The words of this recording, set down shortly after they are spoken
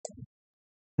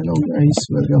Hello guys,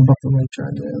 welcome back to my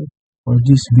channel. For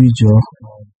this video,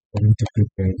 I'm going to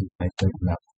prepare the title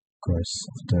block because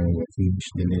after we finish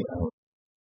the layout,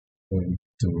 we're going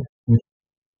to put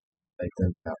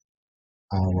title block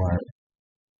our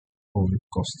own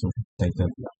custom title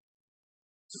block.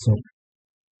 So,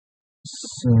 this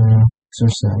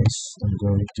exercise, I'm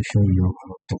going to show you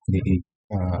how to create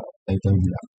a title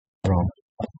block from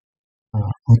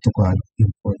AutoCAD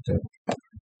imported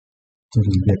to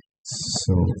Revit.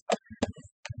 So,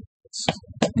 let's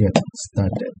get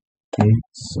started. Okay,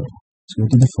 so let's go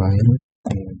to the file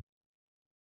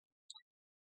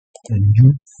and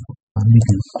new family.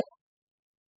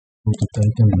 Go to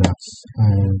title blocks,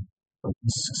 and for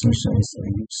this exercise I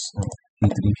use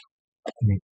P3.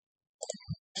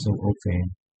 So open.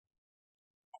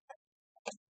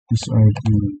 These are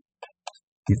the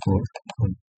default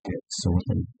content. So what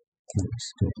I do is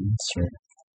go to insert,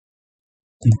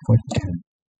 import CAD.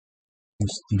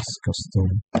 Use this custom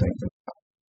title block,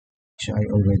 which I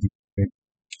already prepared.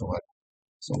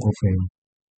 So open.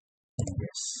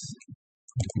 Yes.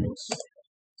 Close.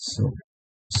 So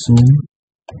zoom.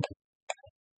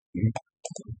 Okay.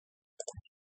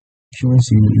 Sure,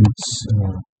 see it's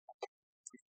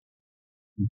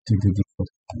to the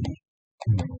default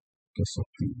because of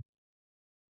the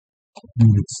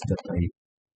units that I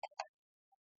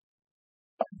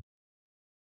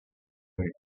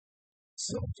prepared.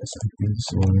 So just until this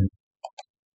one,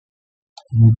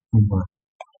 move Puma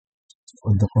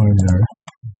on the corner,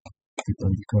 put it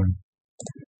on the corner,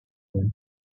 then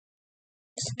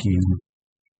scale,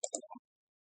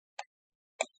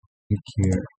 click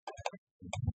here,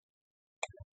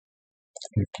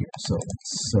 click here. So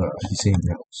it's the same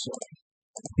now. So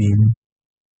pin,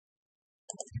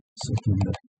 so to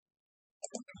the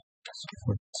so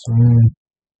for this one,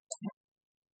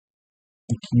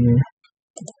 click here,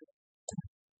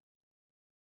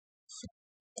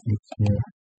 click here,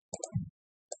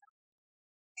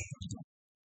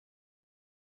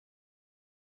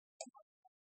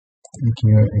 click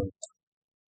here, and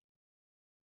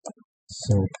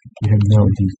so we have now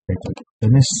the title. The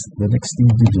next thing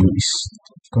to do is,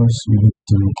 of course, we need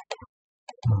to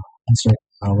insert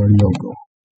our logo.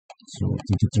 So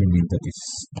to determine that it's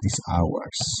this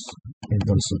hours, and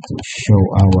also to show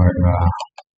our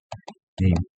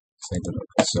name inside the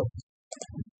logo. So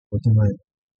go to my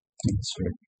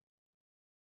insert,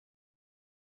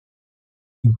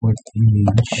 import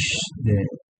image, then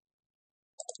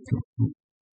go to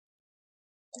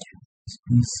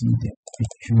PC, then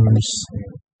pictures,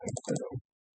 and title.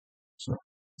 So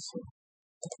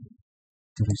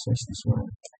to resize this one,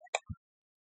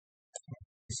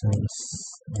 size.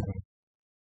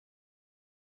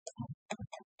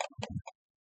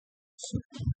 So,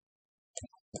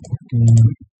 okay.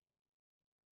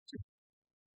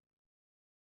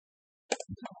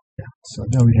 Yeah, so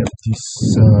now we have this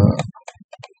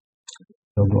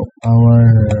logo, our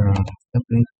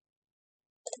template,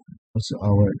 also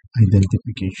our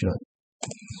identification.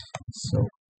 So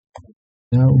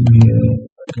now we are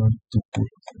going to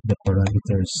put the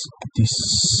parameters of this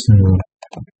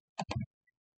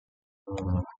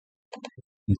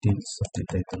details of the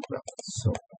title block.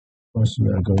 So first we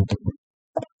are going to put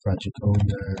project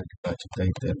owner, project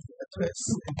title, address,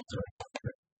 and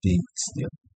date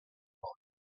still,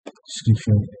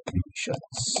 description, and division.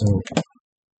 So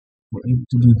for you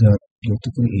to do that, go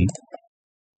to create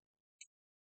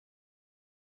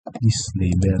this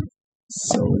label.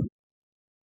 So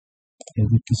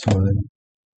edit this one,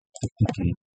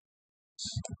 duplicate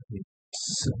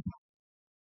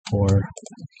for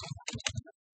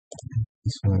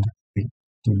this one, click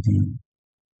to the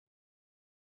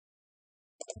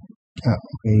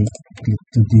click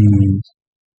to the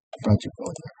project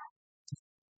owner.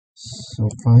 So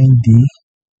find the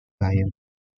client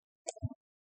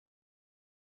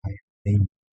name,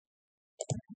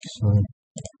 this one,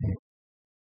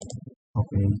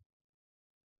 okay.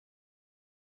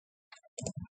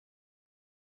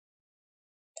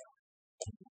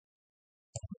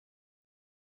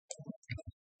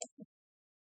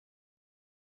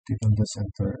 Click on the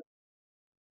center.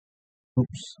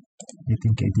 Oops, I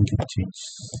think I didn't change.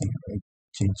 See, I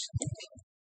changed the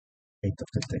height of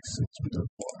the text, so it's below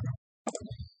 4.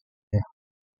 Yeah.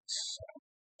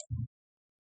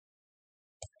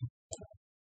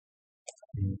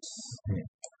 Yeah.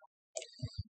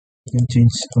 You can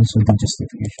change also the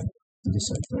justification to the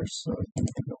center, so it will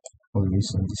be always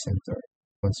on the center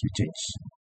once we change.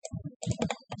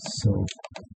 So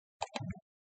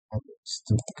next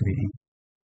to create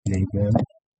label,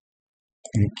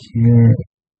 click here,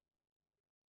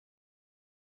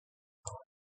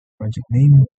 project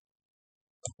name,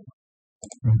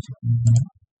 project.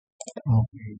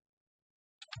 Okay,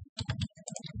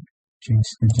 change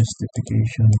the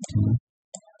justification to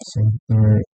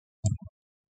center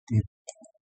it.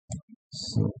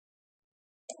 So,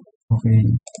 okay,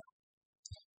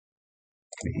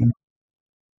 create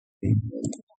table,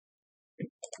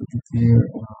 put it here,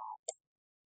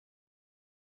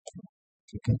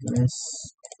 click address,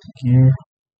 here,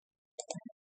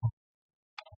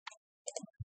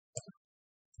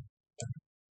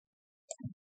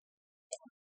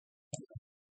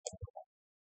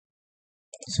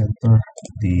 center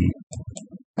the,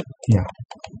 yeah,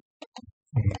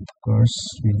 and of course,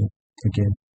 we need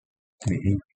again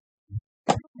create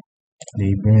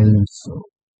label, so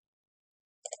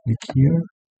click here,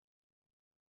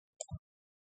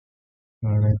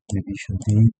 current revision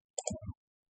date.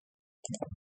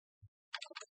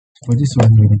 For this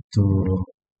one, we need to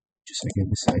just again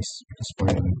the size because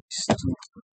 4mm is too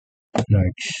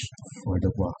large for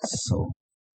the box, so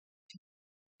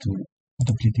to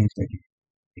duplicate again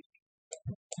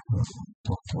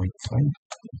 1.5.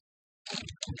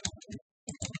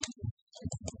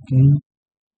 Okay,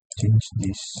 change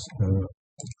this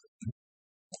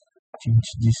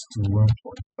to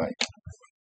 1.5.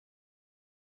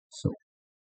 So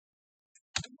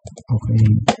okay,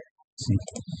 see,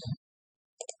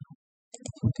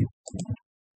 put it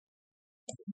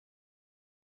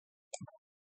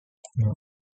yeah.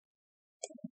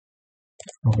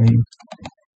 Okay,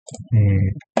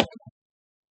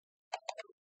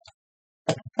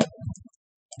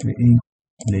 create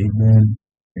label,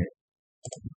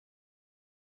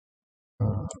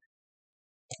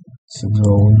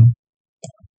 zone.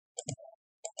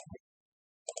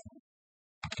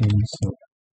 Okay, so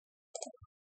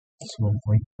it's 1.5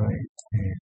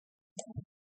 and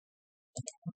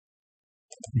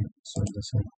it's on the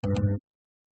center.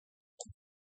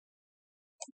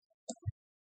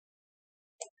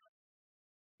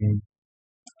 Okay,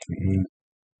 create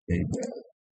label.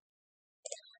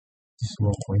 This is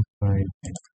 1.5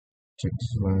 and check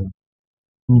this one.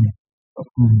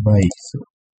 Approved by, so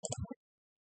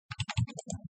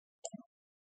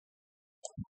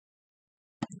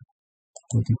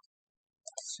put it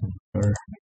center.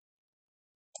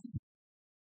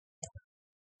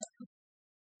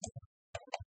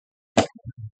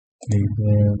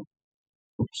 Label,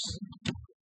 oops,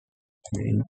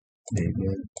 create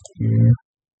label here.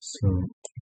 So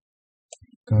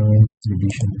current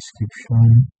revision description.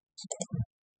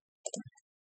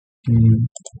 Okay,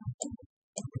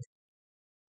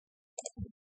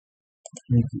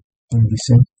 make it on the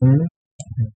center.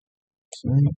 This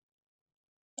one.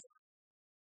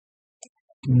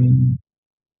 Okay.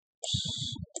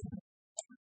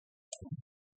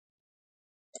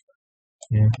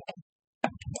 Yeah.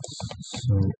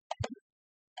 So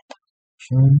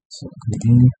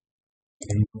create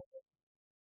label.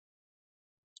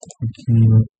 Okay.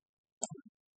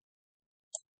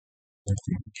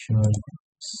 Notification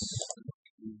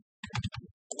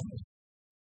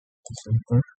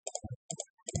center.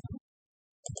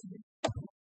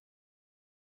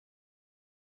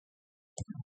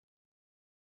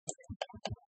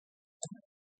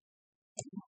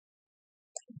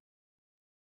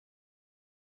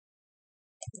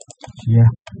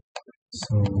 Yeah.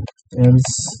 So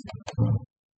else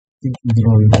think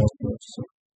drawing output. So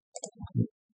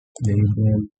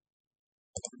label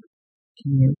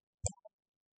here.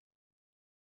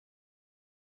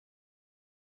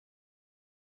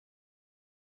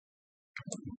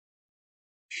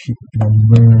 Sheet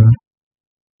number.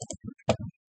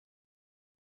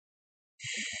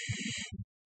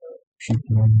 Sheet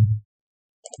number.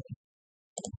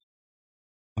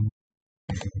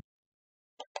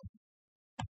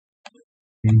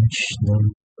 Page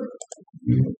number.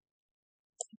 Here.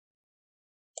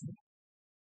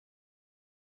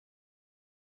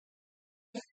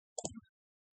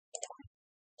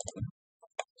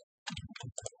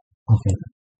 Okay.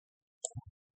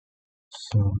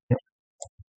 So yeah.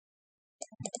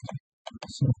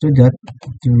 So after that,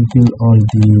 to reveal all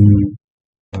the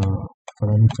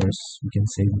parameters, we can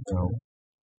save now.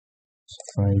 So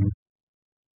file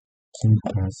save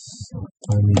as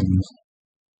family.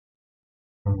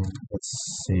 Let's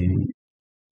say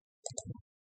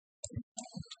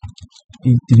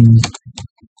A3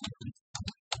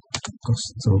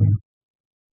 custom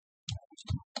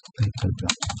title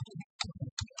block.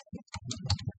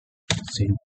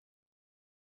 Save,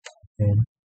 and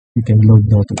you can load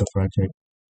now to the project.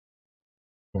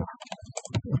 Yeah.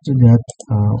 After that,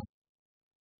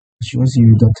 as you can see,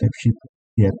 we don't have sheet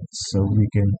yet, so we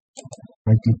can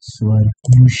right click this one,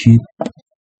 new sheet.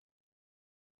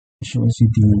 As you can see,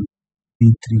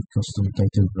 B3 custom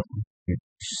title block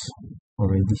is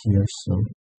already here. So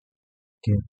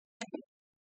okay,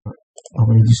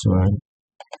 this one.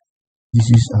 This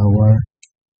is our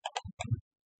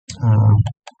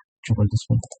this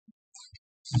one.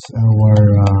 This is our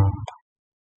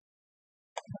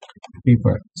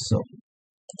paper. So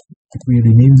if we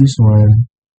rename this one,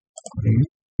 okay,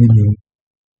 rename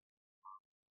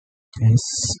as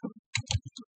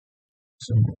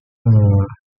so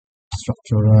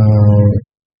structural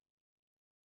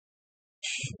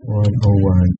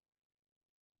 101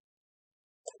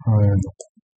 and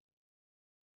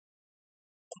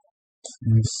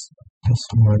this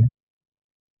one.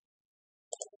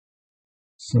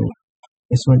 So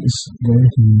this one is going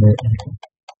here.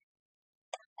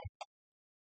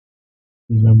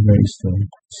 The number is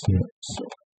 0. So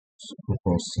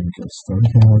propose single story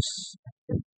house.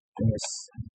 Yes.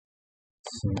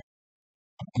 So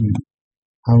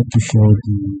how to show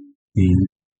the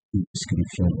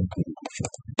description and the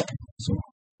description. So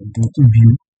go to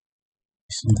view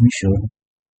distribution,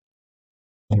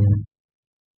 and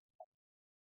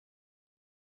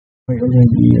I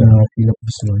already fill up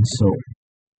this one. So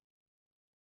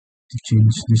to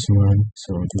change this one,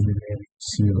 so the numeric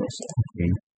 0. So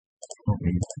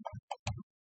okay.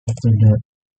 After that,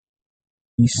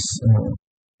 this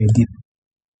edit.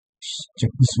 Check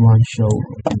this one, show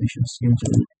revision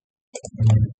schedule, and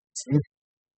that's it.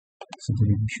 So the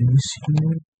revision is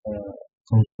here.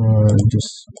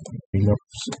 Just fill up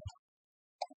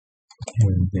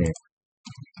and there.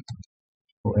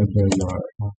 However your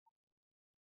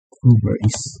Uber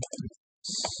is.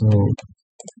 So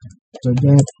after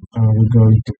that, we're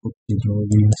going to put the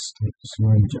drawings. This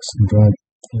one, just drag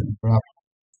and drop.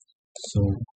 So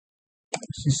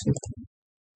this is it.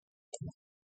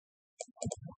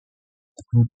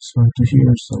 Put this one to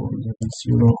here, so level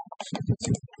 0. So that's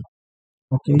it.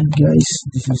 Okay guys,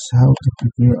 this is how to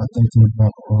prepare a title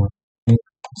block on it.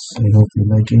 I hope you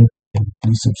like it, and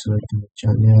please subscribe to my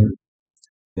channel.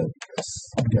 God bless.